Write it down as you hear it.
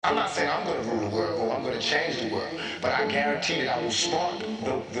I'm not saying I'm going to rule the world or I'm going to change the world, but I guarantee that I will spark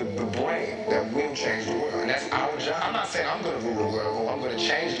the brain that will change the world. And that's our job. I'm not saying I'm going to rule the world or I'm going to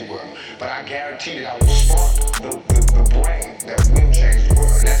change the world, but I guarantee that I will spark the brain that will change the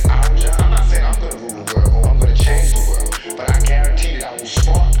world. And that's our job. I'm not saying I'm going to rule the world or I'm going to change the world, but I guarantee that I will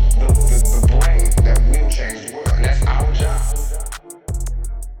spark the brain that will change the world. And that's our job.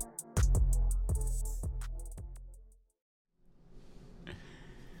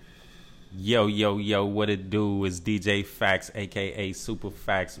 Yo, what it do is DJ Facts, aka Super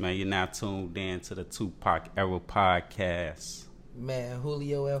Facts, man. You're now tuned in to the Tupac Era Podcast. Man,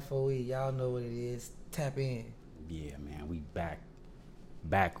 Julio FOE, y'all know what it is. Tap in. Yeah, man, we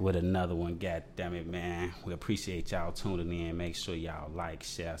back with another one. God damn it, man. We appreciate y'all tuning in. Make sure y'all like,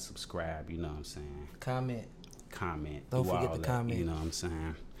 share, subscribe. You know what I'm saying? Comment. Do Don't forget all to that, comment. You know what I'm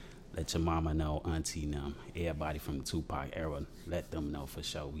saying? Let your mama know, auntie them, everybody from the Tupac era. Let them know for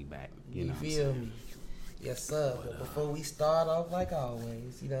sure we back. You know feel what I'm me? Yes, sir. But before we start off, like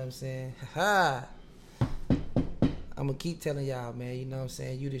always, you know what I'm saying? Ha! I'm going to keep telling y'all, man, you know what I'm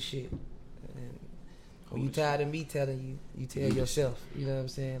saying? You the shit. And when you tired of me telling you, you tell yourself, you know what I'm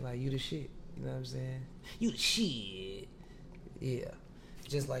saying? Like, you the shit. You know what I'm saying? You the shit. Yeah.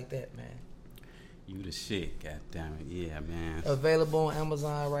 Just like that, man. You the shit, god damn it. Yeah, man. Available on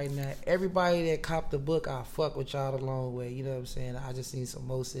Amazon right now. Everybody that copped the book, I fuck with y'all the long way. You know what I'm saying? I just seen some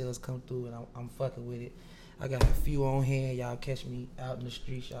more sales come through and I'm fucking with it. I got a few on hand. Y'all catch me out in the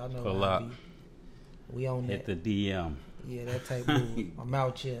streets. Y'all know Pull how I up. be. We on Hit that. the DM. Yeah, that type move. I'm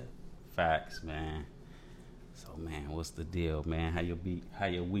out here. Facts, man. So, man, what's the deal, man? How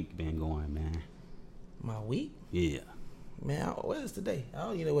your week been going, man? My week? Yeah. Man, what is today? I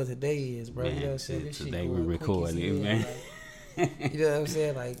don't even know what today is, bro. Man, you know what I'm saying? This today shit we going recording quick it, as man. hell, like, you know what I'm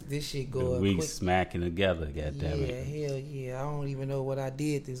saying? Like, this shit The going week quick. smacking together, god damn Yeah, it. hell yeah. I don't even know what I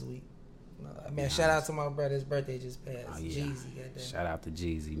did this week. Man, shout out to my brother's birthday just passed. Oh, yeah. Jeezy, goddamn. Shout out to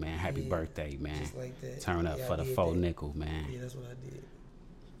Jeezy, man. Happy Yeah, birthday, man. Just like that. Turn up Yeah, for I the did faux that. nickel, man. Yeah, that's what I did.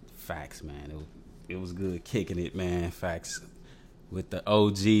 Facts, man. It was good kicking it, man. Facts. With the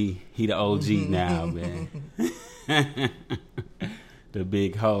OG. He the OG now, man. The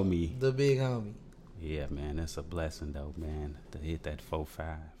big homie. The big homie. Yeah, man. That's a blessing, though, man. To hit that 4-5.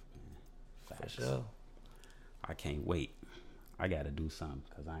 Man. For sure. I can't wait. I got to do something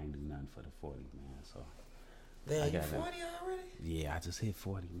because I ain't do nothing for the 40, man. So Damn, you 40 already? Yeah, I just hit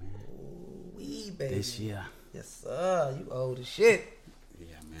 40, man. Ooh, wee, baby. This year. Yes, sir. You old as shit. Yeah,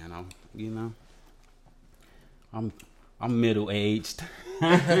 man. I'm middle aged.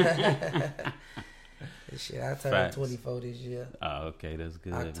 Shit, I turned Facts. 24 this year. Oh, okay, that's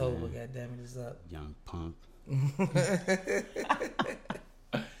good. October, man. goddamn it, is up. Young punk.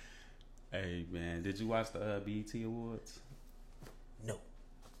 Hey, man, did you watch the BET Awards? No.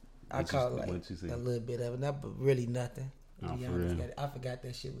 I caught like a little bit of it, not but really nothing. Oh, Yeah, for real? I forgot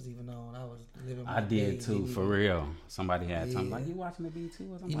that shit was even on. I was living my I did days, too, for real. Somebody had time Yeah. like, you watching the BET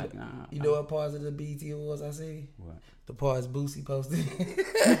Awards? I'm You like, know, nah. you know what parts of the BET Awards I see? What? The parts Boosie posted.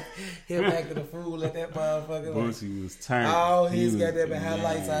 Him acting a fool at that motherfucker. Boosie was turned. All his was- goddamn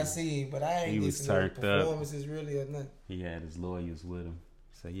highlights I man, see, but I He ain't was listening to turned up. performances really or nothing. He had his lawyers with him.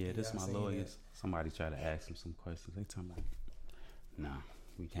 So, yeah, this Yeah, I my seen lawyers. that. Somebody tried to ask him some questions. They talking about, nah,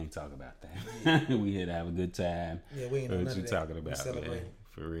 we can't talk about that. We here to have a good time. Yeah, we ain't on What none you of that. talking We about, man? celebrating.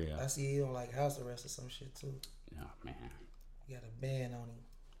 For real. I see he on like house arrest or some shit too. Oh, man. He got a ban on him.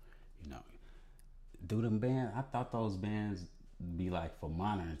 You know, do them bands? I thought those bands be like for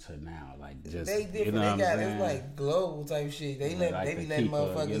monitor now, like just They different. you know They what I'm got saying? it's like global type shit. They let Like they be to letting keep a,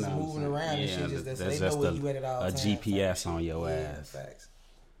 motherfuckers you know what I'm moving saying? around and Yeah, shit. Just that's so they just know where you at all a times. GPS type on shit. your Yeah, ass. Facts.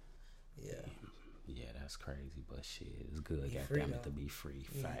 Yeah. Yeah, that's crazy, but shit, it's good. Be Goddamn free, it though. to be free.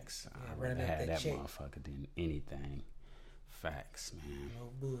 Yeah. Facts. Yeah, I'd running rather up have that that check. motherfucker than anything. Facts, man. No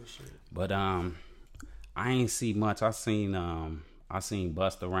bullshit. But I ain't see much. I seen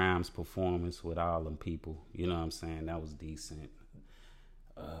Busta Rhymes' performance with all them people. You know what I'm saying? That was decent.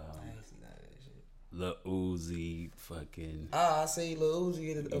 I ain't see none of that shit. Lil Uzi, fucking. I seen Lil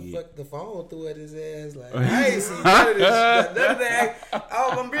Uzi get Yeah. fuck the phone through at his ass. Like I ain't seen none of this shit. None of that.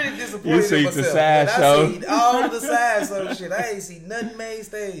 I'm really disappointed You seen in the myself. side but show? I seen all the side show shit. I ain't seen nothing main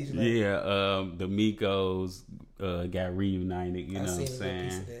stage. Like, Yeah, the Migos got reunited. You know I what I'm seen a little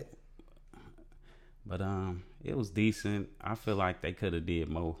piece of saying? that. But it was decent. I feel like they could have did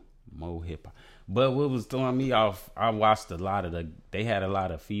more hip hop. But what was throwing me off, I watched a lot of they had a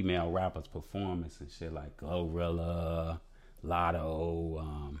lot of female rappers performance and shit like Glorilla,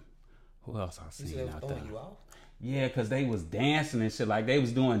 Lotto, who else I You seen said it was out throwing there? you off? Yeah, because they was dancing and shit. Like, they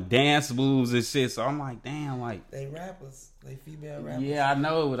was doing dance moves and shit. So I'm like, damn, like. They rappers. They female rappers. Yeah, I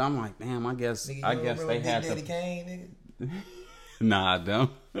know, but I'm like, damn, I guess they had Big Daddy to. Kane, nigga? Nah, I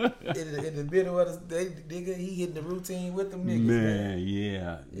don't. in the middle of the nigga, he hitting the routine with them niggas. Man,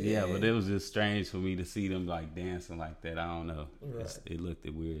 yeah, but it was just strange for me to see them like dancing like that. I don't know. Right. It looked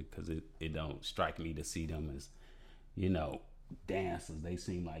weird because it don't strike me to see them as, you know, dancers. They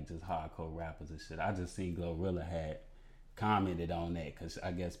seem like just hardcore rappers and shit. I just seen Glorilla had commented on that because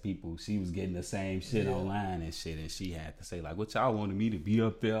I guess she was getting the same shit online and shit, and she had to say like, what y'all wanted me to be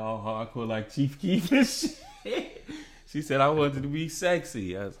up there all hardcore like Chief Keef and shit. She said I wanted to be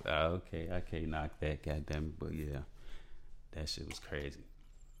sexy. I was like, oh, okay, I can't knock that, goddamn it. But yeah, that shit was crazy.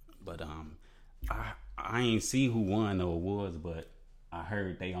 But I ain't see who won the awards, but I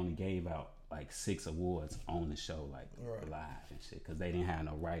heard they only gave out like 6 awards on the show, like live and shit, because they didn't have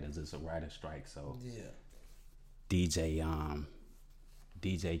no writers. It's a writer strike, so yeah. DJ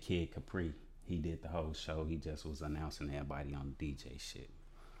Kid Capri, he did the whole show. He just was announcing everybody on the DJ shit.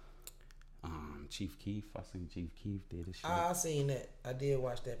 Chief Keef, I seen Chief Keef did a shit. I seen that. I did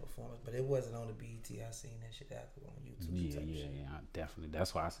watch that performance, but it wasn't on the BET. I seen that shit after on YouTube. Yeah, definitely.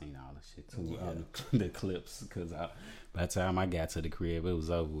 That's why I seen all the shit too. Yeah. The clips, because by the time I got to the crib, it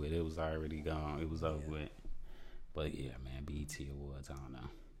was over with. It was already gone. It was over with. But yeah, man, BET Awards, I don't know.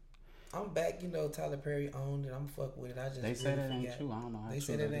 I'm back, you know, Tyler Perry owned it. I'm fuck with it. I just they say that ain't true. I don't know how they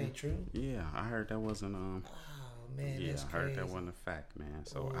say that ain't true. Yeah, I heard that wasn't Oh man, yeah, that's I heard crazy. that wasn't a fact, man.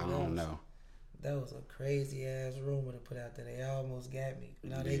 So I don't know. That was a crazy ass rumor to put out there. They almost got me.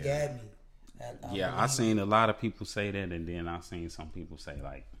 No, they got me. I seen a lot of people say that, and then I seen some people say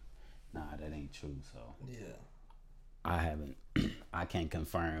like, nah, that ain't true. So yeah, I haven't. I can't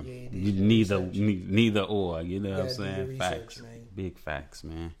confirm. Yeah, neither or. You know what I'm saying? Research, facts, man. Big facts,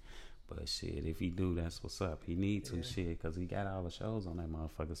 man. But shit, if he do, that's what's up. He need to shit because he got all the shows on that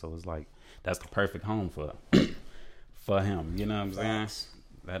motherfucker. So it's like that's the perfect home for him. You know what I'm saying?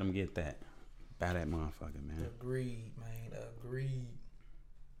 Let him get that. By that motherfucker, man. Agreed, man. Agreed.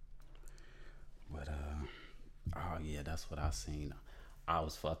 But oh yeah, that's what I seen. I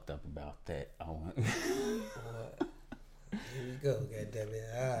was fucked up about that. What? Here we go,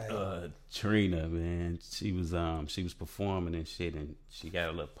 goddammit. All right. Trina, man, she was performing and shit, and she got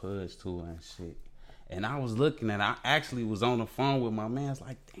a little pudge to her and shit. And I was looking at, I actually was on the phone with my man. It's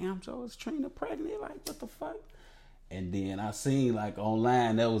like, damn, Joe, is Trina pregnant? Like, what the fuck? And then I seen like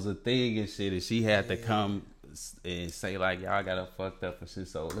online that was a thing and shit, and she had to come and say like, y'all got her fucked up and shit.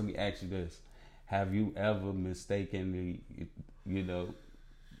 So let me ask you this: have you ever mistakenly, you know,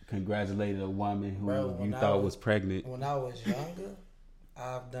 congratulated a woman who you thought was pregnant? When I was younger,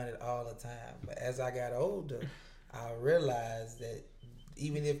 I've done it all the time. But as I got older, I realized that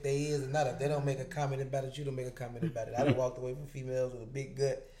even if they is or not, if they don't make a comment about it, you don't make a comment about it. I done walked away from females with a big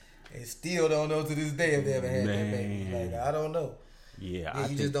gut. And still don't know to this day if they ever had that baby. Like, I don't know. Yeah,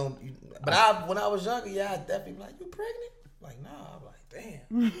 you just don't. But when I was younger, I definitely be like, you pregnant? Like, nah. I'm like,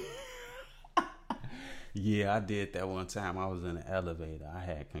 damn. Yeah, I did that one time. I was in the elevator. I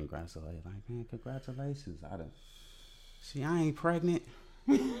had congratulated. Like, man, congratulations. I ain't pregnant.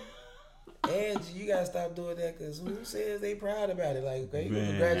 Angie, you gotta stop doing that because who says they proud about it? Like, okay, you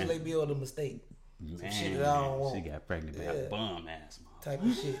congratulate me on the mistake. Man, shit that I don't want. She got pregnant by a bum ass mom. Type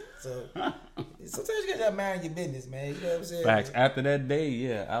of shit. So sometimes you gotta mind your business, man. You know what I'm saying? Facts. After that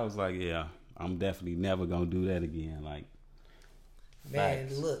day, I was like, I'm definitely never gonna do that again. Like, man,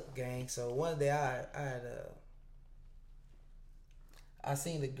 look, gang. So one day I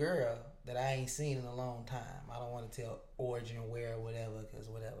seen a girl that I ain't seen in a long time. I don't want to tell origin, where, or whatever, because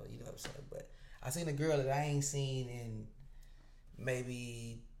whatever, you know what I'm saying. But I seen a girl that I ain't seen in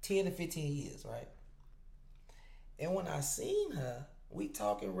maybe 10 to 15 years, right? And when I seen her, we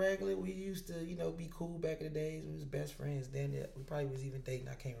talking regularly. We used to, you know, be cool back in the days. We was best friends. Then we probably was even dating.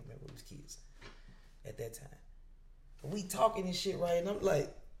 I can't remember. We was kids at that time. But we talking and shit, right? And I'm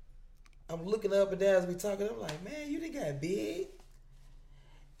like, I'm looking up and down as we talking. I'm like, man, you done got big.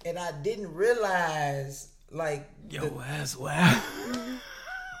 And I didn't realize, like, yo ass, wow.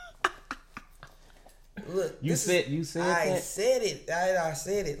 Look, you said I that? said it. I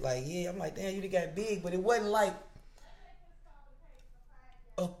said it. Like, yeah, I'm like, damn, you done got big, but it wasn't like,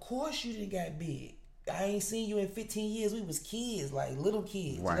 of course you done got big. I ain't seen you in 15 years. We was kids, like little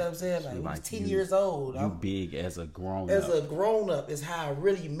kids. Right. You know what I'm saying? Like, we was 10 years old. You big as a grown up. As a grown up is how I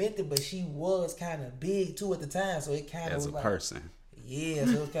really meant it, but she was kind of big too at the time, so it kind of as was a like, person. Yeah,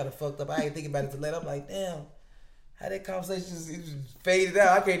 so it was kind of fucked up. I ain't thinking about it till later. I'm like, damn, how that conversation just faded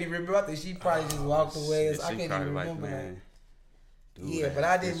out. I can't even remember. I think she probably just walked away. I can't even remember. Man, Yeah, but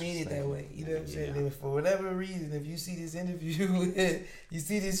I didn't mean it that way. You know what I'm saying? And for whatever reason, if you see this interview, you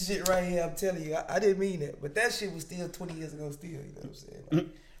see this shit right here, I'm telling you, I didn't mean that. But that shit was still 20 years ago still, you know what I'm saying? Like,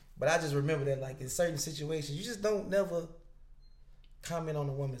 but I just remember that, like, in certain situations, you just don't never comment on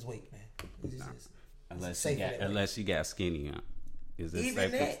a woman's weight, man. It's just, unless she got skinny, huh? Is it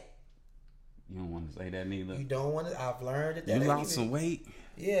even that? You don't want to say that neither. You don't want to. I've learned that. You lost some weight.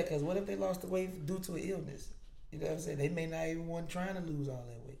 Yeah, because what if they lost the weight due to an illness? You know what I'm saying? They may not even want trying to lose all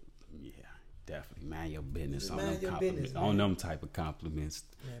that weight. Yeah, definitely. Mind your business just on mind them your compliments. business, On them type of compliments.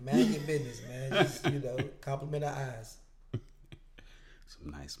 Man, mind your business, man. Just, you know, compliment our eyes.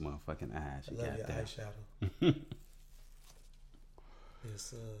 Some nice motherfucking eyes. I love your eyeshadow.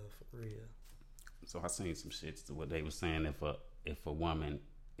 Yes, for real. So I seen some shit to what they were saying. If a woman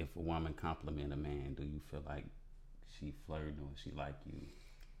compliment a man, do you feel like she flirting or she like you?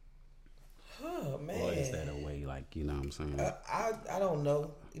 Oh man. Or is that a way, like, you know what I'm saying? I don't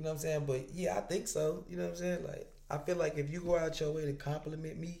know. You know what I'm saying? But yeah, I think so. You know what I'm saying? Like, I feel like if you go out your way to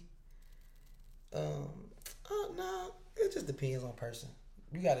compliment me, no, it just depends on person.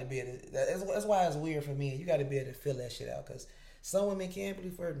 You gotta be able to, that's why it's weird for me. You gotta be able to fill that shit out, because some women can be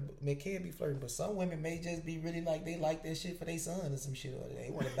flirting, but some women may just be really like they like that shit for their son or some shit, or they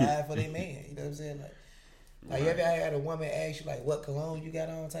want to buy it for their man. You know what I'm saying? Like you ever had a woman ask you like what cologne you got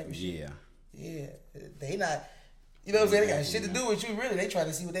on type of shit? Yeah. They not, you know what I'm saying? They got shit to do with you. Really, they try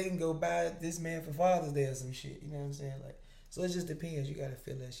to see what they can go buy this man for Father's Day or some shit. You know what I'm saying? Like, so it just depends. You gotta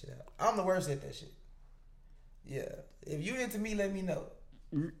fill that shit out. I'm the worst at that shit. Yeah, if you into me, let me know.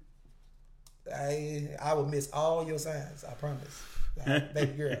 I will miss all your signs. I promise,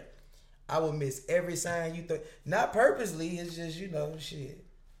 baby girl. I will miss every sign you throw. Not purposely. It's just, you know, shit.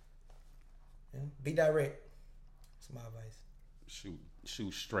 Yeah. Be direct. That's my advice.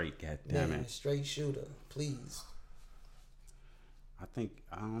 Shoot straight. Goddamn it. Straight shooter, please. I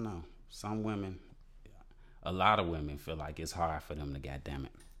don't know. Some women, a lot of women feel like it's hard for them to goddamn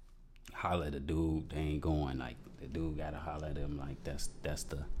it holler at the dude. They ain't going, like, the dude gotta holler at them. Like, that's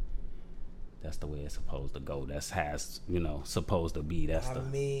the way it's supposed to go. That's how it's, you know, supposed to be. That's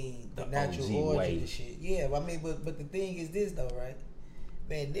the natural OG origin way. and shit. Yeah, I mean, but the thing is this though, right?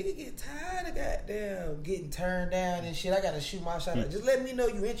 Man, nigga get tired of goddamn getting turned down and shit. I gotta shoot my shot. Just let me know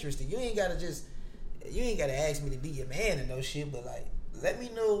you interested. You ain't gotta ask me to be your man and no shit, but like, let me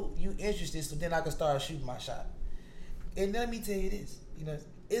know you interested so then I can start shooting my shot. And let me tell you this, you know,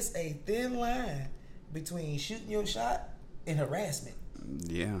 it's a thin line between shooting your shot and harassment.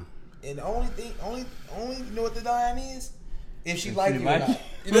 Yeah. And the only you know what the line is? If she like you or not.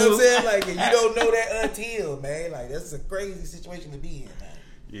 You know what I'm saying? Like, and you don't know that until, man. Like, that's a crazy situation to be in, man.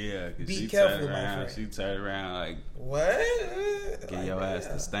 Yeah, because be careful, my friend. She turned around like, what? Get like, your ass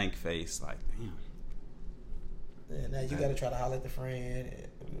the stank face. Like, damn. Yeah, now you got to try to holler at the friend.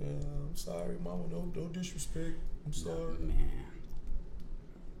 I'm sorry, mama. No disrespect. I'm sorry. Man,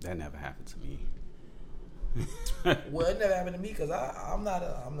 that never happened to me. Well, it never happened to me because I'm not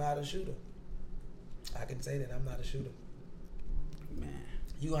a shooter. I can say that I'm not a shooter. Man,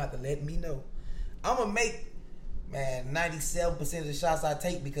 you gonna have to let me know. I'm gonna make 97% of the shots I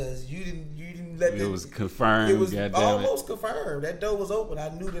take because you didn't let me. It was confirmed. It was almost confirmed. That door was open. I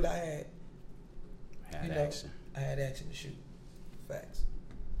knew that I had action. I had action to shoot. Facts.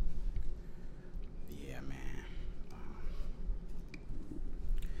 Yeah, man.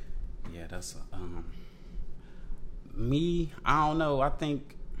 Yeah, that's me. I don't know. I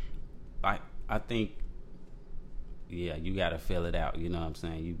think, yeah, you gotta fill it out. You know what I'm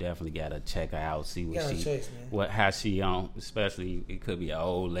saying? You definitely gotta check her out, see how she on. Especially, it could be an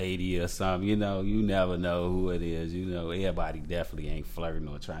old lady or something. You know, you never know who it is. You know, everybody definitely ain't flirting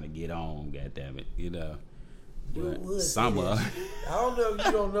or trying to get on. God damn it, you know. Some of I don't know if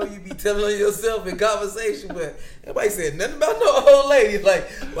you don't know you be telling on yourself in conversation, but everybody said nothing about no old lady. Like,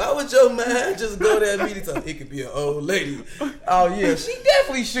 why would your mind just go there immediately? It could be an old lady. Oh yeah, she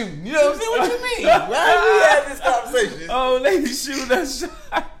definitely shooting. You know what I'm saying? What you mean? Why do we have this conversation? Old lady shooting that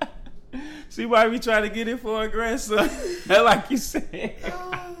shot. She might be trying to get it for her grandson. Like you said.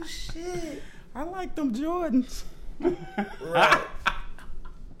 Oh shit! I like them Jordans. Right.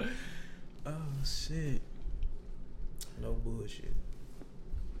 Oh shit. No bullshit.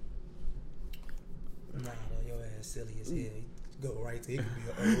 Nah, no, your ass silly as hell. You go right to it could be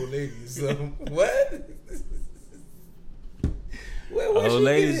an old lady or something. What? Old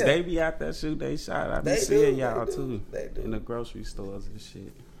ladies, they be out there shooting they shot. I be seeing y'all too in the grocery stores and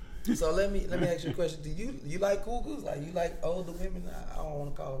shit. So let me ask you a question. Do you like cougars? Like, you like older women? I don't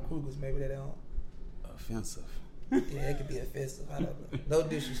want to call them cougars. Maybe they don't. Offensive. Yeah, it could be offensive. I don't know. No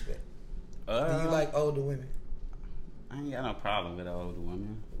disrespect. Do you like older women? I ain't got no problem with older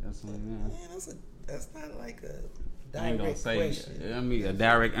women. That's what, Man, that's not like a I ain't gonna direct say. question. I mean, a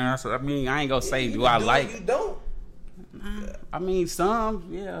direct answer. I mean, I ain't gonna say You do I do like. it, you don't. I mean, some,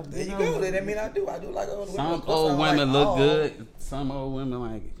 yeah. There you go. That mean I do. I do like older women. Some Of course, I old don't women like look all. good. Some old women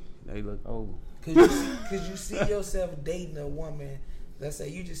like they look old. Cause you see yourself dating a woman. Let's say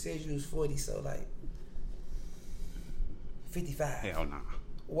you just said you was 40, so like 55. Hell nah.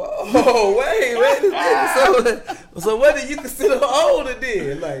 Whoa, wait. So what do you consider older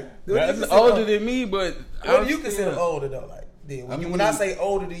then? Like That's older than me, but what do you consider older though? Like then when I say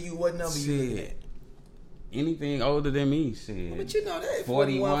older than you, what number you looking at? Anything older than me, shit. But you know that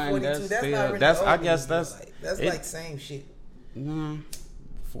 41, 42, that's that's still, not really that's older I guess than you. that's That's it, like same shit.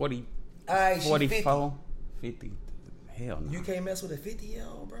 40, Alright, she 44, 50. Hell no. You can't mess with a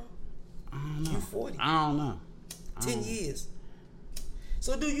 50-year-old, bro. I don't know. You 40. I don't know. 10 years.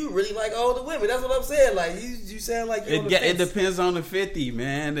 So do you really like older women? That's what I'm saying. Like you sound like you're on the It fence. depends on the 50,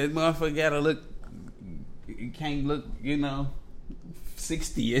 man. That motherfucker gotta look. You can't look,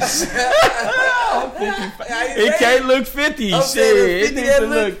 60ish. It can't look 50. I'm Shit, saying it 50 needs that to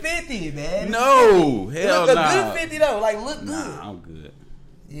look 50, man. No, hell look nah. a good 50 though. Like look good. Nah, I'm good.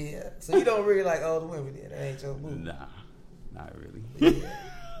 Yeah. So you don't really like older women then. That ain't your move. Nah, not really. Yeah.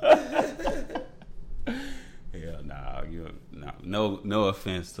 Hell nah, no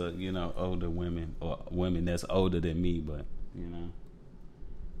offense to older women or women that's older than me, but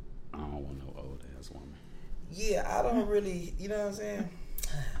I don't want no old ass woman. Yeah, I don't really, you know what I'm saying?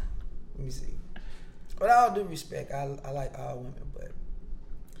 Let me see. But all due respect, I like all women, but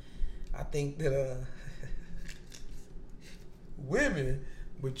I think that women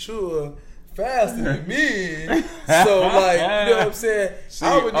mature faster than men. So like, you know what I'm saying?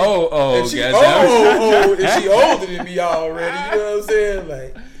 And she older than me already. You know what I'm saying?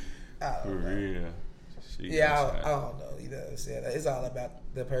 Like, I don't know. real. I don't know. You know what I'm saying? It's all about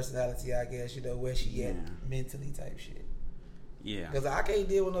the personality, I guess. Where she at mentally type shit. Yeah. Because I can't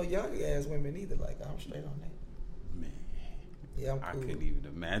deal with no young ass women either. Like, I'm straight on that. Man. Yeah, I'm cool. I couldn't even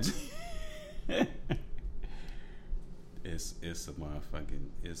imagine. It's a motherfucking.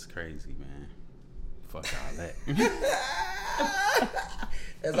 It's crazy, man. Fuck all that.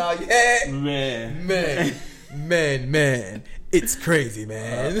 That's all you had? Man. It's crazy,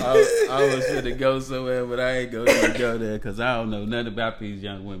 man. I was gonna go somewhere, but I ain't gonna even go there because I don't know nothing about these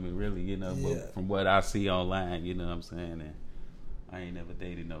young women, really. But from what I see online, you know what I'm saying. And I ain't never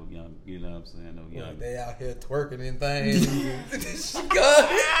dated no young, you know what I'm saying, no young. They out here twerking and things.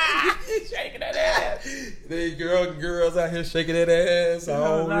 Shaking that ass. They girls out here shaking that ass.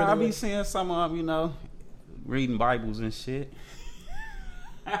 I be seeing some of them, reading Bibles and shit.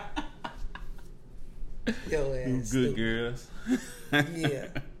 Yo ass. Good stupid. girls. Yeah.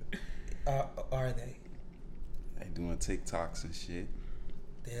 Are they? They doing TikToks and shit.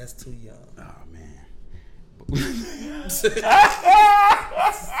 That's too young. Oh man.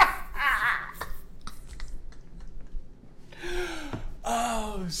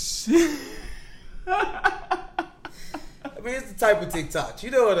 Oh shit. I mean, it's the type of TikToks. You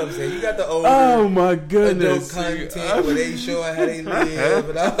know what I'm saying? You got the older, oh my goodness, adult content where they showing how they live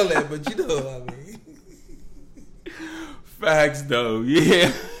and all that, but you know what I mean. Facts though,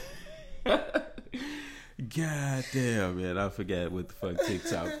 yeah. God damn, man, I forgot what the fuck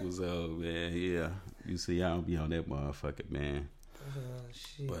TikTok was on, man. Yeah, you see, I don't be on that motherfucker, man.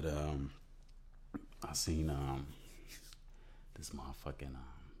 Shit. But I seen this motherfucking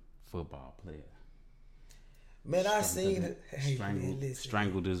football player. Man, I seen it.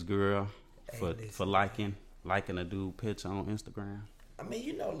 Strangled this girl for liking a dude picture on Instagram. I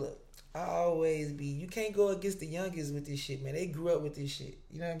mean, look, I always be. You can't go against the youngest with this shit, man. They grew up with this shit.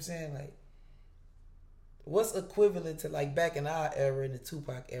 You know what I'm saying? Like, what's equivalent to like back in our era, in the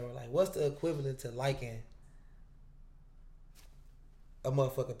Tupac era? Like, what's the equivalent to liking a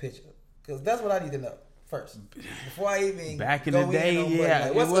motherfucker picture? Because that's what I need to know first before I even back in the day.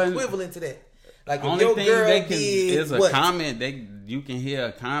 Like, what's equivalent to that? Like, only if your thing girl they can did is a what? comment. You can hear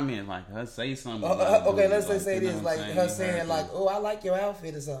a comment like her say something. Okay, let's just say you know this, what like I'm her saying? saying like, "Oh, I like your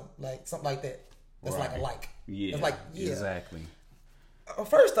outfit" or something like that. That's Right. like a like. Yeah, it's like exactly.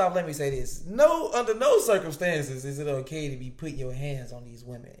 First off, let me say this: under no circumstances is it okay to be putting your hands on these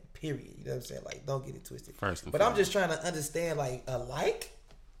women. Period. You know what I'm saying? Like, don't get it twisted. But I'm just trying to understand, like, a like.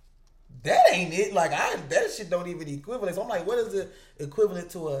 That ain't it. Like, that shit don't even equivalent. So I'm like, what is the equivalent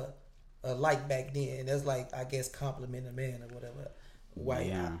to a like back then? That's like, I guess, compliment a man or whatever. Why?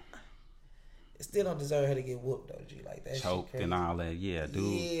 Yeah. It still don't deserve her to get whooped though, G. Like, that choked shit crazy. and all that. Yeah, dude.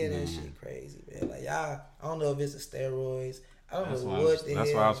 Yeah, man. that shit crazy, man. Like, y'all, I don't know if it's the steroids. I don't That's know what what the hell.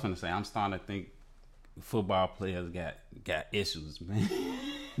 That's what I was finna say. I'm starting to think football players got issues, man.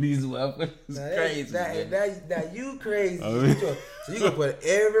 These motherfuckers crazy. Now you crazy. So you gonna put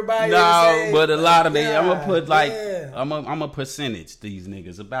everybody? No, but a lot of them. I'm gonna put like yeah. I'm a percentage. These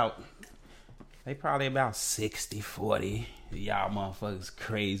niggas they probably about 60-40. Y'all motherfuckers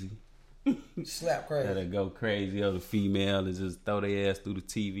crazy. Slap crazy. That'll go crazy. Or the female is just throw their ass through the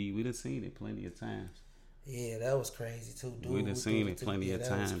TV. We done seen it plenty of times. Yeah, that was crazy too, dude. We done seen it plenty of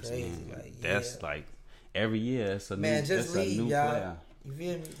times, man. Like, that's like every year. It's a man, new, just that's leave, a new y'all. player. You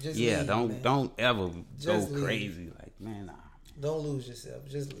feel me? Just yeah, leave, don't ever just go leave. crazy. Like, man, nah. Don't lose yourself.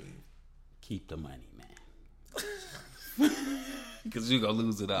 Just leave. Keep the money, man. Because you gonna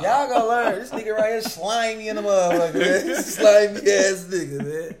lose it all. Y'all gonna learn. This nigga right here slimy in the motherfucker, man. Slimy ass nigga,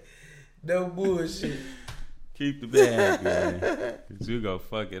 man. No bullshit. Keep the bag, man. Because you gonna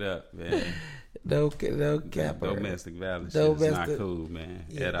fuck it up, man. No cap. Domestic violence shit is not cool, man.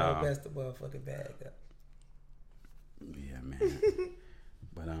 Yeah, at all. don't mess the motherfucking bag up. Yeah, man.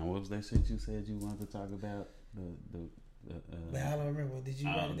 But what was that shit you said you wanted to talk about? Man, I don't remember. Did you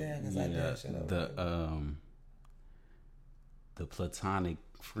write it down? Because I didn't. Shut up. The platonic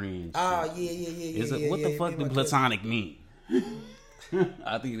friend. Oh yeah. Is it what the fuck do platonic mean?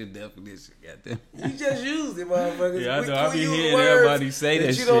 I think the definition, goddamn. You just used it, motherfuckers. Yeah, I know. I be hearing everybody say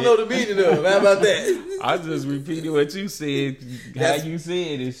that shit. You don't know the meaning of. How about that? I just repeated what you said, how you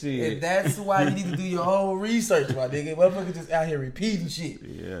said it, shit. And that's why you need to do your whole research, my nigga. Motherfuckers just out here repeating shit.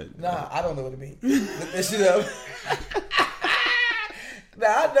 Yeah. Nah, I don't know what it means. Look that shit up. Nah,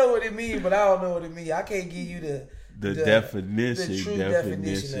 I know what it means, but I don't know what it means. I can't give you the definition. The true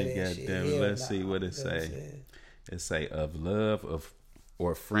definition of that goddamn shit. it. Let's see what it say. It say of love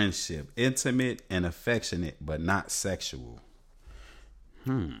or friendship, intimate and affectionate, but not sexual.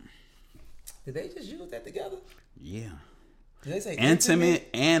 Did they just use that together? Yeah. Did they say intimate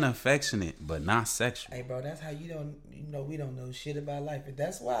and affectionate, but not sexual? Hey, bro, that's how we don't know shit about life, and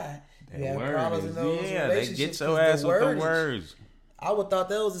that's why you That have problems in those relationships. They get your ass with the words. I would thought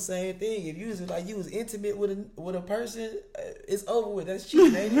that was the same thing. If you was intimate with a person, it's over with. That's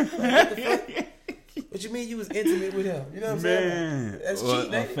cheating, ain't it? Like, what the fuck? What you mean you was intimate with him? You know what I'm saying? Like, that's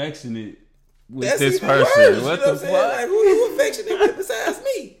cheating, ain't affectionate with that's this even person. Worse, what you know the fuck? Like, who you affectionate with besides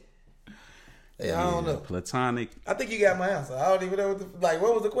me? Hey, I don't know. Platonic. I think you got my answer. I don't even know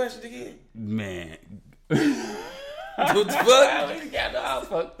what was the question again? Man. What the fuck? We got all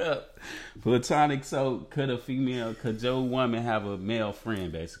fucked up. Platonic. So could your woman have a male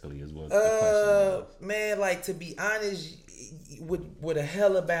friend? Basically, is what the question was. Man, like, to be honest, with a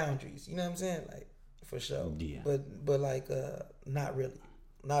hella boundaries. You know what I'm saying? Like, for sure. Yeah. But like, not really.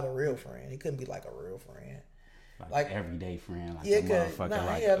 Not a real friend. It couldn't be like a real friend. Like everyday friend, like yeah, a motherfucker,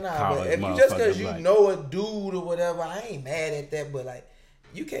 like hell a nah. college But if you just because you know a dude or whatever, I ain't mad at that. But like,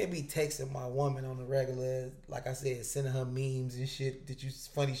 you can't be texting my woman on the regular, like I said, sending her memes and shit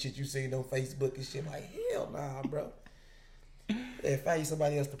funny shit you seen on Facebook and shit. Like, hell nah, bro. Yeah, find you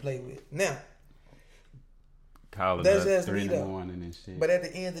somebody else to play with. Now, call that's it just 3 me in the though. morning and shit. But at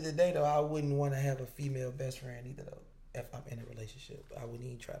the end of the day, though, I wouldn't want to have a female best friend either, though. If I'm in a relationship, I wouldn't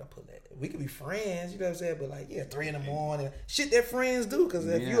even try to pull that. We could be friends, you know what I'm saying? But like, 3 in the morning, shit that friends do. Because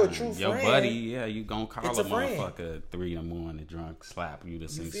if you're a true your friend, buddy, you gonna call it's a a friend. motherfucker at 3 in the morning, drunk, slap you to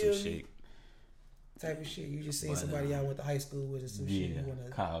send some feel me? shit. Type of shit. You just seen somebody I went to high school with or some shit. You wanna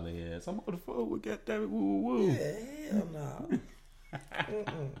call their ass. I'm on the phone with goddamn woo woo. Yeah, hell no.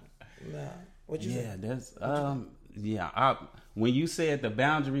 Nah. What you say? That's when you said the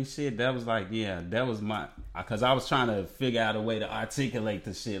boundary shit, that was like, that was my, because I was trying to figure out a way to articulate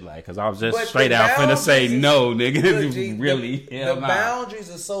the shit, like, because I was just straight out finna say no, nigga. Really, the boundaries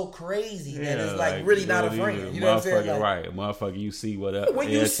are so crazy that it's like really not a friend. You know what I'm saying? Like, right, motherfucker, you see what up. When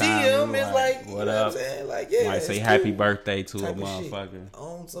you see him, it's like, what you know up? What I'm saying? Like, might say happy birthday to a motherfucker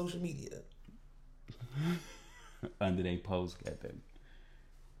on social media under they post. Got that.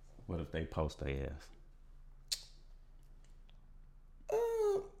 What if they post their ass?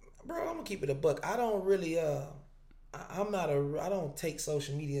 Bro, I'm gonna keep it a buck. I don't really I don't take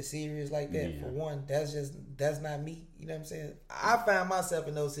social media serious like that. For one, that's not me. You know what I'm saying? I find myself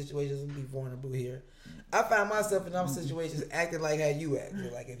in those situations and be vulnerable here. I find myself in those situations acting like how you act.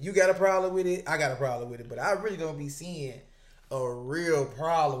 So like, if you got a problem with it, I got a problem with it. But I really don't be seeing a real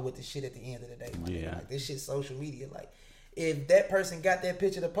problem with the shit at the end of the day. Nigga. Like, this shit social media. Like, if that person got that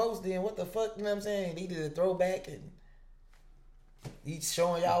picture to post, then what the fuck, you know what I'm saying? They did a throwback and he's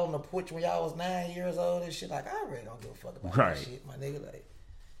showing y'all on the porch when y'all was 9 years old and shit. Like, I really don't give a fuck about that shit, my nigga. Like,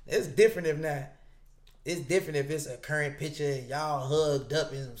 it's different if not. it's different if it's a current picture and y'all hugged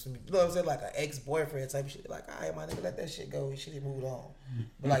up and some, you know what I'm saying, like an ex-boyfriend type shit. Like, all right, my nigga, let that shit go. Shit moved on.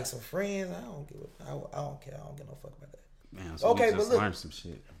 But like some friends, I don't care. I don't give no fuck about that. Man, so okay, we just but look, learned some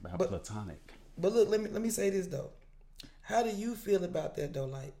shit about platonic. But look, let me say this though. How do you feel about that though?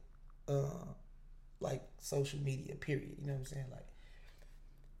 Like social media, period. You know what I'm saying? Like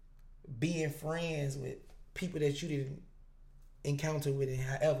being friends with people that you didn't encounter with in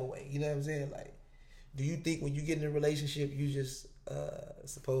however way. You know what I'm saying? Like, do you think when you get in a relationship, you just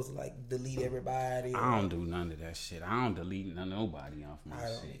supposed to like delete everybody? I don't do none of that shit. I don't delete nobody off my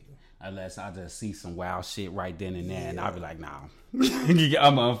shit. Unless I just see some wild shit right then and there, and I'll be like, nah, I'm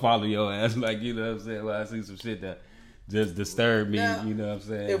gonna unfollow your ass. Like, you know what I'm saying? When I see some shit that just disturb me, now, you know what I'm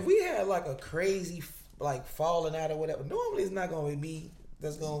saying? If we had like a crazy like falling out or whatever, normally it's not gonna be me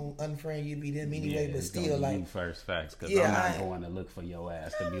that's gonna unfriend you, be them anyway. But still, like you first facts, because I'm not going to look for your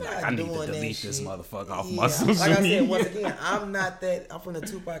ass to be like, I need to delete this motherfucker off my social media. Like I said, once again, I'm not that. I'm from the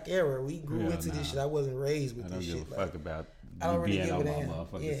Tupac era. We grew into this shit. I wasn't raised with this shit. I don't give a fuck about I don't really being give on a my damn.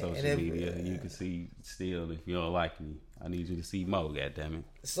 motherfucking social media. You can see still if you don't like me. I need you to see Mo, goddammit.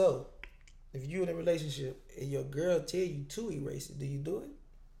 So, if you're in a relationship and your girl tell you to erase it, do you do it?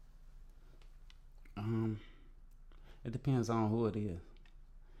 It depends on who it is.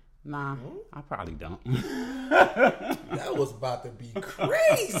 Nah, I probably don't. That was about to be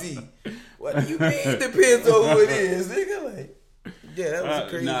crazy. What do you mean? It depends on who it is, nigga. Like, yeah, that was a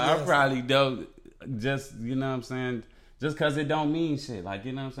crazy. Nah, I probably don't. Just, you know what I'm saying? Just cause it don't mean shit. Like,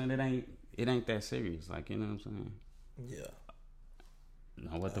 you know what I'm saying? It ain't that serious. Like, you know what I'm saying? Yeah.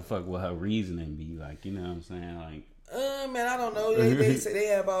 Now, what the fuck will her reasoning be? Like, you know what I'm saying? Like, man, I don't know. They say they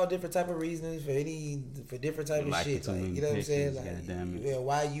have all different type of reasons for different type of shit. Like, you know what I'm saying? Like,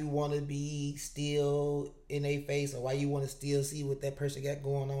 why you want to be still in their face, or why you want to still see what that person got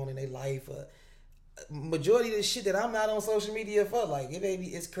going on in their life. Majority of the shit that I'm not on social media for, like,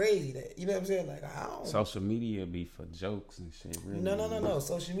 it's crazy that, you know what I'm saying? Like, I don't. Social media be for jokes and shit. Really. No.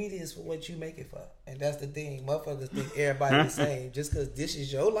 Social media is for what you make it for, and that's the thing. Motherfuckers think everybody the same just because this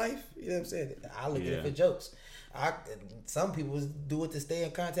is your life. You know what I'm saying? I look at it for jokes. Some people do it to stay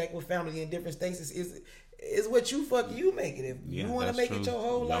in contact with family in different states. Is what you make it. If you want to make it your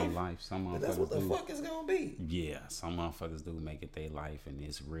whole life, that's what the fuck it's gonna be. Yeah, some motherfuckers do make it their life, and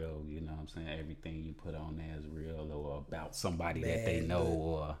it's real. You know what I'm saying? Everything you put on there is real, or about somebody that they know,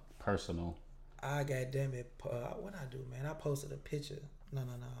 or personal. Goddamn it, what I do, man? I posted a picture. No, I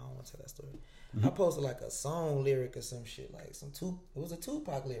don't want to tell that story. I posted like a song lyric or some shit, like it was a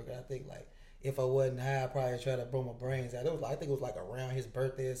Tupac lyric. I think like, if I wasn't high, I'd probably try to blow my brains out. I think it was like around his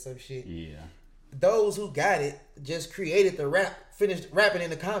birthday or some shit. Yeah. Those who got it just created the rap, finished rapping in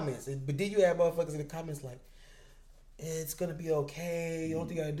the comments. But then you have motherfuckers in the comments like, it's gonna be okay. The only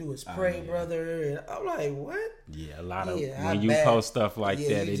thing you gotta do is pray, brother. And I'm like, what? Yeah, a lot of when you post stuff like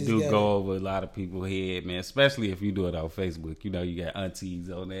that, it do go over a lot of people's head, man. Especially if you do it on Facebook. You know, you got aunties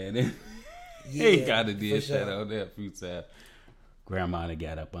on there. And they gotta did shit on there a few times. Grandma that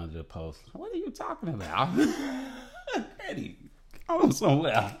got up under the post. What are you talking about? Eddie, go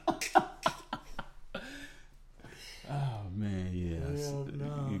somewhere. Oh man,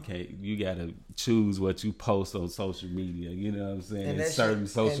 you gotta choose what you post on social media. You know what I'm saying? And certain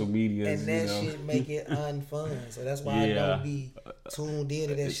social medias, and that shit make it unfun. So that's why I don't be tuned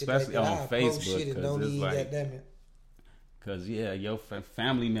into that shit. Especially on Facebook, shit and don't even goddamn it. Cause your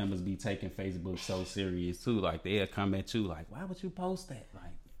family members be taking Facebook so serious too. Like they'll come at you like, why would you post that?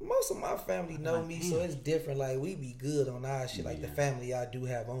 Like most of my family know me, so it's different. Like we be good on our shit. Like the family I do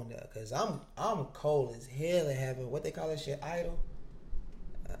have on there. Cause I'm cold as hell at having what they call that shit idol.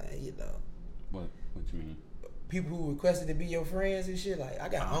 You know. What you mean? People who requested to be your friends and shit. Like I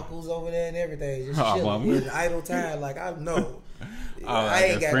got uncles over there and everything. Just chilling in idle time. Like I know. I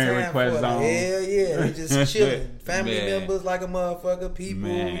ain't got time for it. Hell yeah, they just chilling. Family members like a motherfucker. People,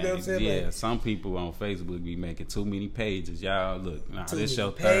 you know what I'm saying? Yeah, like, some people on Facebook be making too many pages. Y'all look, this your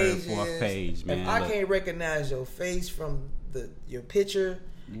third, fourth page, man. If I can't recognize your face from your picture,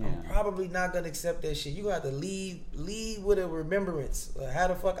 I'm probably not gonna accept that shit. You gonna have to leave with a remembrance. How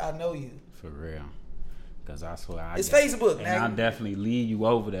the fuck I know you? For real. Cause I swear it's Facebook, and I'll definitely leave you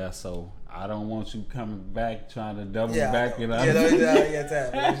over there. So I don't want you coming back trying to double back it up. I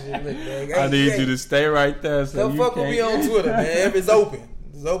need you to stay right there. So come fuck with me on Twitter, man. It's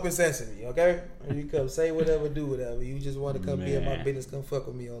open sesame, okay? You come say whatever, do whatever. You just want to come be in my business? Come fuck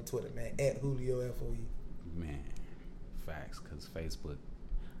with me on Twitter, man. At Julio FOE. Man, facts. Cause Facebook,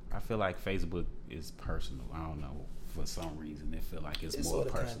 I feel like Facebook is personal. I don't know, for some reason it feel like it's more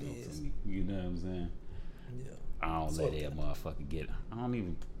personal to me. You know what I'm saying? Yeah. I don't let that motherfucker get. I don't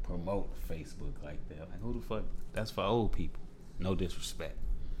even promote Facebook like that. Like, who the fuck? That's for old people. No disrespect.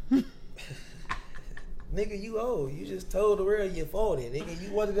 Nigga, you old. You just told the world you're 40. Nigga,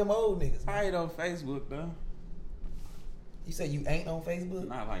 you one of them old niggas. I ain't on Facebook though. You say you ain't on Facebook?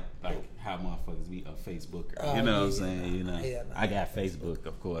 Not like how motherfuckers be a Facebooker. Oh, you know what I'm yeah, saying? You know, nah, I got Facebook,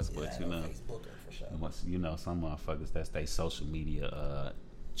 of course, but you know, Facebooker for sure. you know, some motherfuckers that's their social media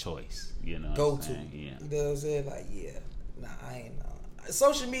choice. You know, Go what I'm to. saying? Yeah. You know what I'm saying? Like, yeah. Nah, I ain't know.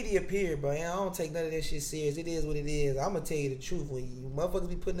 Social media, period, bro. I don't take none of that shit serious. It is what it is. I'm gonna tell you the truth. When you motherfuckers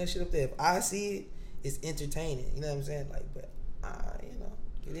be putting that shit up there, if I see it, it's entertaining. You know what I'm saying? Like, but you know,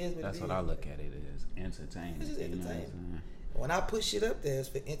 it is what That's it what is. I look at it as entertainment. It's just You know what I'm entertainment. saying? When I put shit up there, it's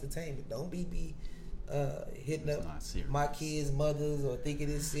for entertainment. Don't be hitting It's up not serious. my kids' mothers or thinking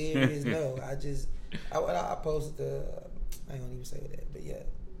it's serious. No, I posted the. I ain't gonna even say that, but yeah,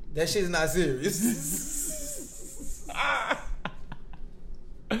 that shit is not serious.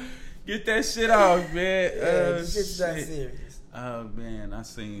 Get that shit off, man. Yeah, shit's not serious. Oh man, I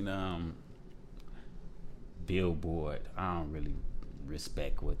seen Billboard. I don't really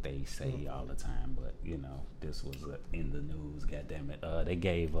respect what they say all the time, but you know, this was in the news. Goddamn it! They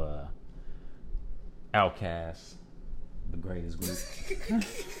gave Outkast the greatest group.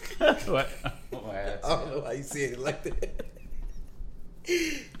 What? I don't know why you said it like that.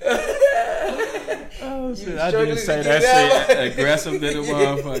 Oh shit! I didn't say that shit aggressive than a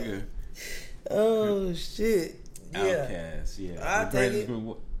motherfucker. Oh shit! Yeah. Outkast, yeah. I The take greatest it.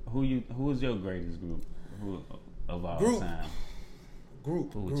 group. Who is your greatest group? Who of all Group. time?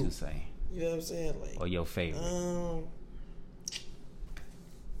 Group. Who would you say? You know what I'm saying? Like, Or your favorite? man,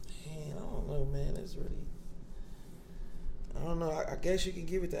 I don't know, man. It's really, I don't know. I guess you can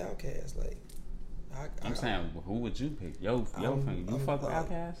give it to Outkast. Like, I'm saying, who would you pick? Yo, fan. You fuck with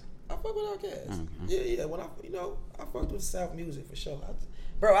Outkast? I fuck with Outkast. Mm-hmm. Yeah. When I fucked with South music for sure.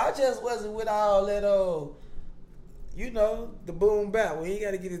 I just wasn't with all that the boom bap. We ain't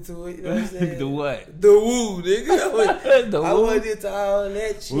got to get into it. You know what I'm saying? The what? The woo, nigga. The I Wu? wasn't into all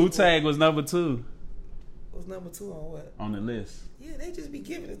that shit. Wu-Tang was number 2 Was number 2 on what? on the list. Yeah, they just be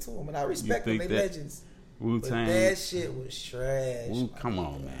giving it to them, and I respect them. think They that- legends. Wu-Tang. But that shit was trash. Wu, come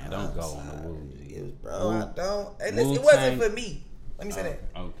on, man. Don't I'm go on the sorry. Wu. It was, bro. Wu- I don't. And listen, it Wu-Tang- wasn't for me. Let me say that.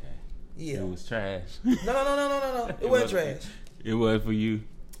 Okay. Yeah. It was trash. No. It wasn't trash. It was for you.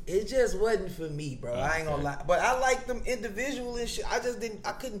 It just wasn't for me, bro. I ain't gonna Okay. lie. But I like them individual and shit. I just didn't.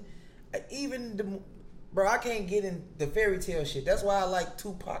 I couldn't. Even the. Bro, I can't get in the fairy tale shit. That's why I like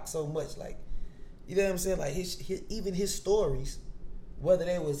Tupac so much. Like, you know what I'm saying? Like even his stories, whether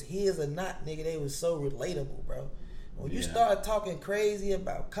they was his or not, nigga, they was so relatable, bro. When you start talking crazy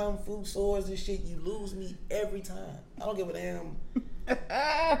about kung fu swords and shit, you lose me every time. I don't give a damn.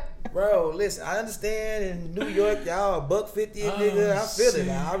 Bro, listen, I understand in New York, y'all $1.50 a nigga. I feel it.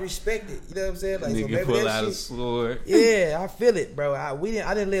 I respect it. You know what I'm saying? Like, so Nigga maybe pull that out a shit. sword. Yeah, I feel it, bro. I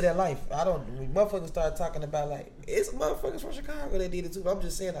didn't live that life. When motherfuckers start talking about like it's motherfuckers from Chicago that did it too. But I'm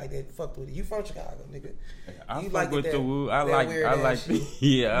just saying like they fucked with it. You from Chicago, nigga? I You fuck like with that- the Wu. I that like. weird I ass like. shit.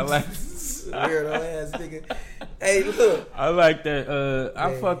 Yeah, I like. Weirdo ass nigga. Hey, look. I like that.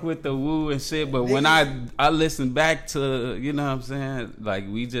 I fuck with the Wu and shit, but when I listen back to, you know what I'm saying, like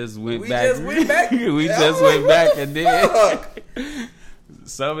we just went back. We just went back and then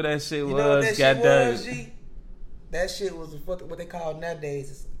some of that shit You know what was that got shit done. was, G? That shit was what they call nowadays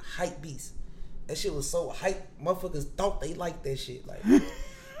is Hypebeast. That shit was so hype. Motherfuckers thought they liked that shit. Like,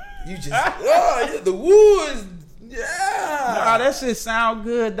 you just, the Wu is, Nah, that shit sound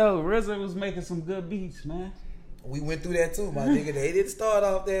good though. RZA was making some good beats, man. We went through that too, my nigga. They didn't start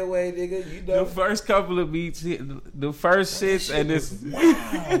off that way, nigga. You know. The first couple of beats, the first shits, and this.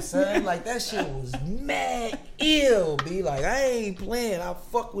 Wow, son. Like, that shit was mad ill, B. Like, I ain't playing. I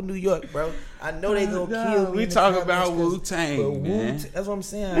fuck with New York, bro. I know they gonna kill me. We in the talk comments about 'cause- Wu-Tang, but man. That's what I'm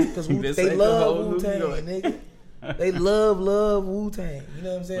saying. Because This they ain't the love whole New Wu-Tang, York. nigga. They love Wu-Tang. You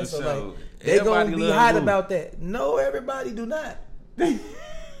know what I'm saying? For So, sure. like, they gonna Everybody be love hot Wu. about that. No, everybody do not.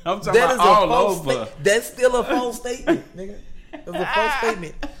 I'm talking That about is a all false over. That's still a false statement, nigga. It's a false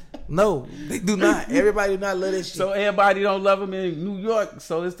statement. No, they do not. Everybody do not love that shit. So everybody don't love him in New York,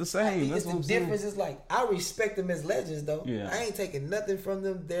 so it's the same. That's It's what the I'm saying. difference is like I respect them as legends though. Yeah. I ain't taking nothing from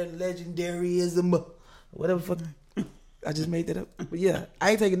them. Their legendaryism, whatever fuck. I just made that up. But yeah,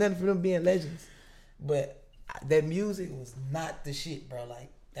 I ain't taking nothing from them being legends. But that music was not the shit, bro.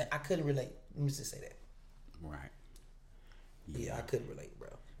 Like that, I couldn't relate. Let me just say that. Right. Yeah, I couldn't relate, bro.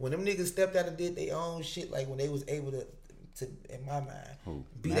 When them niggas stepped out and did their own shit, like when they was able to in my mind, Who?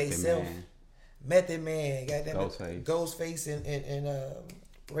 be Method they self. Man. Method Man, goddamn Ghostface. Ghostface and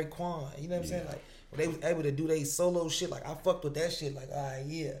Raekwon. You know what I'm saying? Like when they was able to do their solo shit, like I fucked with that shit. Like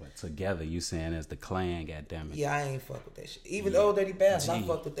yeah. But together, you saying as the clan, goddamn it. Yeah, I ain't fuck with that shit. Even Old Dirty Bastard, I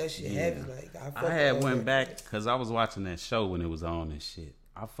fucked with that shit heavy. Like I had went back because I was watching that show when it was on and shit.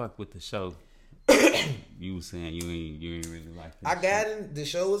 I fucked with the show. You was saying you ain't really like this. I got it. The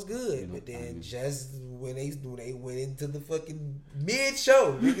show was good, but then just when they went into the fucking mid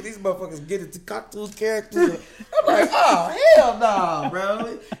show, nigga, these motherfuckers get into cartoon characters. I'm like, oh hell no,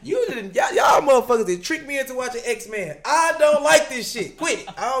 bro! You didn't y'all motherfuckers that tricked me into watching X-Men. I don't like this shit. Quit it.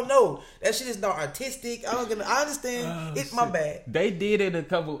 I don't know. That shit is not artistic. I understand. It's my bad. They did it a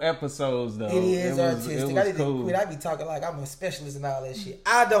couple episodes though. It is artistic. It was I didn't cool. quit. I be talking like I'm a specialist and all that shit.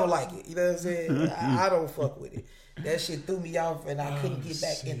 I don't like it. You know what I'm saying? I don't fuck with it. That shit threw me off and I couldn't get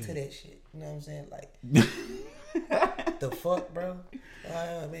back into that shit. You know what I'm saying? Like, the fuck, bro?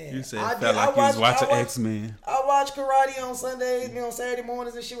 Man. You said felt like you was watching X-Men. I watched karate on Sundays, on Saturday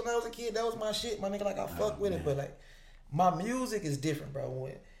mornings and shit when I was a kid. That was my shit, my nigga. Like, I fuck with it. But, like, my music is different, bro.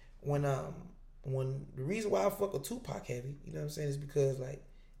 When the reason why I fuck with Tupac heavy, you know what I'm saying, is because, like,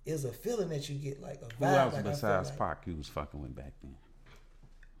 it's a feeling that you get, like, a vibe. Who else like, besides Pac you was fucking with back then?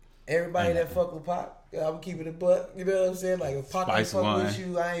 Everybody that fuck with Pac, I'm keeping it buck. You know what I'm saying? Like if Pac ain't fuck with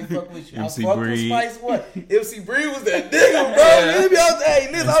you, I ain't fuck with you. MC I fuck Breed. with Spice One. MC Breed was that nigga, bro.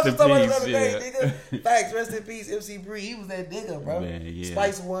 Hey, listen, I was just talking about the other day, nigga. Facts, rest in peace, MC Breed. He was that nigga, bro. Man, yeah.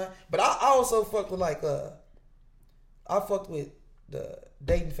 Spice One. But I also fucked with I fucked with the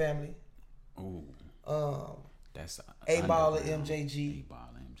Dayton family. Ooh. That's A-Ball and MJG. A-Ball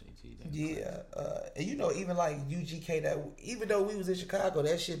and MJG. Yeah, and even like UGK, that even though we was in Chicago,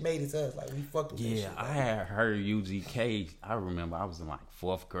 that shit made it to us. Like we fucked with that shit. Yeah, I had heard UGK. I remember I was in like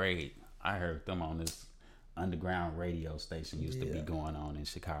 4th grade. I heard them on this underground radio station used to be going on in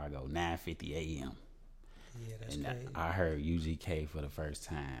Chicago, 9:50 a.m. Yeah, that's and crazy. I heard UGK for the first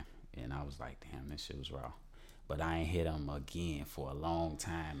time, and I was like, damn, this shit was raw. But I ain't hit them again for a long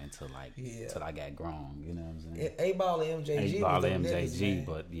time until I got grown. You know what I'm saying? A-Ball and MJG. A-Ball was and them MJG, niggas, man.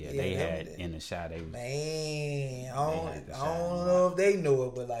 but they had in the shot. They was man. I don't know if they know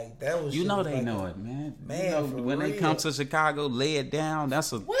it, but like that was. You know they like know it, man. Man, you know, for when real. they come to Chicago, lay it down.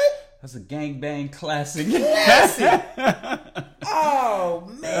 That's a gangbang classic. Classic. Oh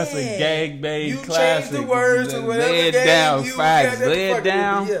man, that's a gangbang you classic. You changed the words to whatever lay it game down, you facts. got Lay it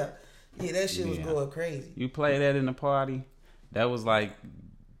down. Yeah, that shit was going crazy. You play that in the party, that was like,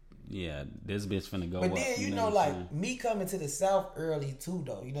 yeah, this bitch finna go but up. But then you know like me coming to the South early too,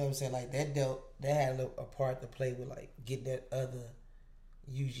 though. You know what I'm saying? Like that had a part to play with like getting that other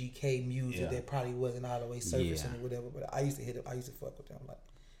UGK music that probably wasn't all the way surfacing or whatever. But I used to hit it. I used to fuck with them. Like,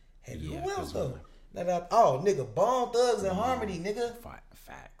 hey, who else though? Nigga, Bone Thugs and Harmony, nigga.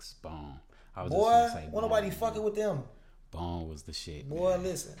 Facts, Bone. I was boy, just gonna say won't nobody fucking with them. Bone was the shit. Boy, man.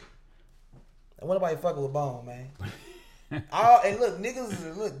 Listen. Won't nobody fucking with Bone, man. And look,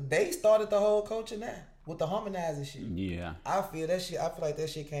 niggas, they started the whole culture now with the harmonizing shit. Yeah. I feel like that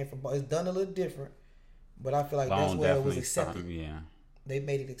shit came from Bone. It's done a little different, but I feel like Bone that's where it was accepted. Yeah. They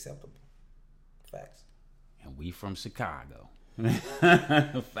made it acceptable. Facts. And we from Chicago.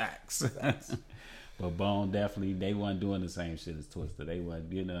 Facts. But Bone definitely, they wasn't doing the same shit as Twister. They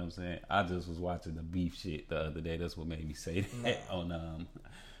wasn't, you know what I'm saying? I just was watching the beef shit the other day. That's what made me say that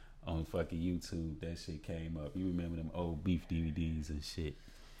on fucking YouTube. That shit came up. You remember them old beef DVDs and shit?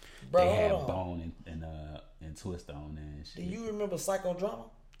 Bro, they had Bone and Twister on there and shit. Do you remember Psychodrama?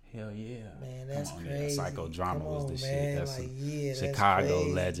 Hell yeah. Man, that's crazy. Yeah. Psychodrama was the shit. That's like, Chicago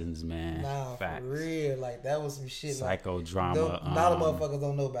legends, man. Nah, facts. For real. Like, that was some shit. Psychodrama. Like, a lot of motherfuckers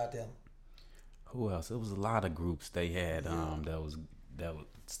don't know about them. Who else? It was a lot of groups they had. That was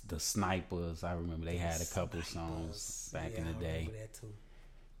the Snipers. I remember they had a couple songs back in the day. I remember that too.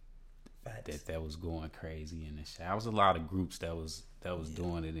 That was going crazy in the shot. There was a lot of groups that was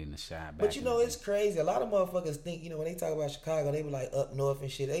doing it in the shot. But you know, it's crazy. A lot of motherfuckers think, when they talk about Chicago, they be like up north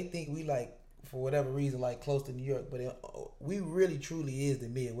and shit. They think we like, for whatever reason, like close to New York. But we really truly is the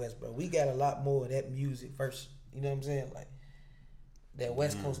Midwest, bro. We got a lot more of that music versus, you know what I'm saying? Like that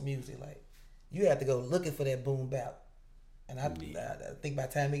West Coast music. Like you have to go looking for that boom bap. And I think by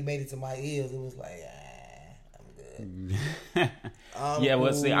the time it made it to my ears, it was like, I'm good. Yeah,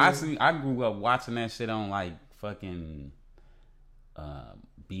 well, see, I grew up watching that shit on like fucking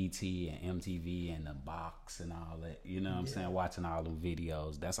BT and MTV and the box and all that. You know what I'm saying? Watching all them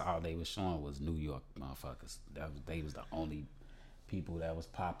videos. That's all they was showing was New York motherfuckers. They was the only people that was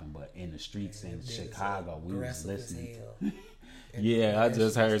popping. But in the streets in Chicago, we was listening. Yeah, I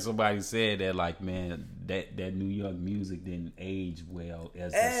just heard somebody say that, like, man, that New York music didn't age well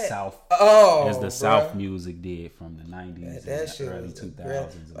as the South music did from the 90s and early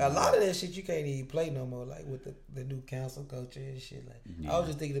 2000s. A lot of that shit you can't even play no more, like with the new cancel culture and shit. Like, I was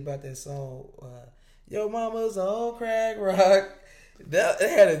just thinking about that song, Yo Mama's on Crack Rock. They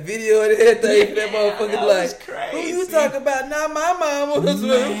had a video and everything. That motherfucker that like, crazy. Who you talking about? Not my mama.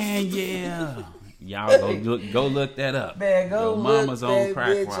 Man, yeah. Y'all go look that up. Man, go Yo look Mama's that on Crack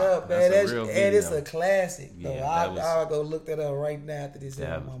bitch Rock. up, man. That's a real video. And it's a classic. Yeah, I'll go look that up right now after this.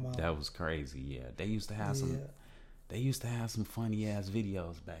 That was crazy. Yeah, they used to have some. They used to have some funny ass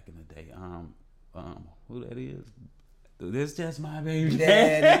videos back in the day. Who that is? This just my baby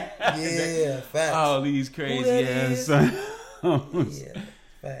daddy. Yeah, facts. All these crazy ass songs. Yeah,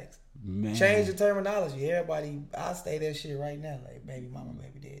 facts. Man. Change the terminology. Everybody, I say that shit right now, like baby mama,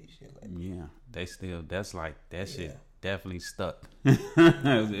 baby daddy, shit like that. Yeah, they still. That's like that shit. Definitely stuck.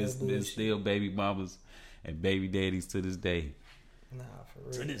 It's it's still baby mamas and baby daddies to this day. Nah, for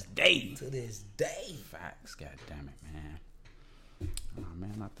real. To this day. To this day. Facts. God damn it, man. Oh,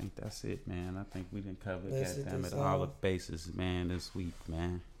 man, I think that's it, man. I think we didn't cover, all the bases, man, this week,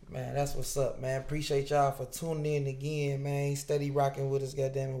 man. Man, that's what's up, man. Appreciate y'all for tuning in again, man. Steady rocking with us,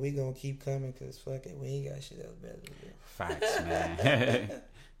 goddamn it. We gonna keep coming, cause fuck it, we ain't got shit else better to do. Facts, man.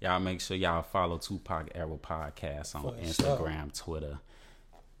 Y'all make sure y'all follow Tupac Era Podcast on Instagram, Twitter,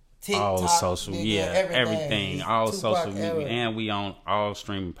 TikTok, all social, everything, all Tupac social media, and we on all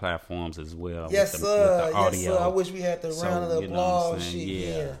streaming platforms as well. Yes, with the audio. Yes, sir. I wish we had the round of applause shit.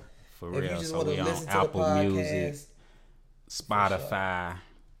 Yeah, for real. If you just so want to we listen on to Apple the podcast, Music, Spotify,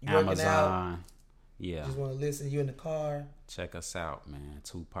 Amazon. Yeah. Just want to listen. You in the car? Check us out, man.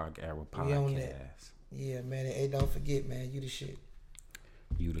 Tupac Era Podcast. We on that. Yeah, man. Hey, don't forget, man. You the shit.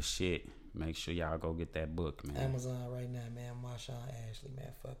 You the shit. Make sure y'all go get that book, man. Amazon right now, man. Marshawn Ashley,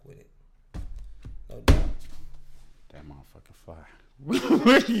 man. Fuck with it. No doubt. That motherfucker fire.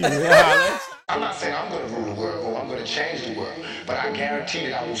 I'm not saying I'm going to rule the world or I'm going to change the world, but I guarantee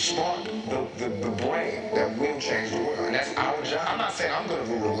that I will spark the brain that will change the world, and that's our job. I'm not saying I'm going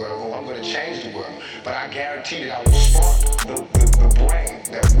to rule the world or I'm going to change the world, but I guarantee that I will spark the brain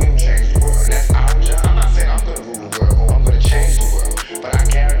that will change the world, and that's our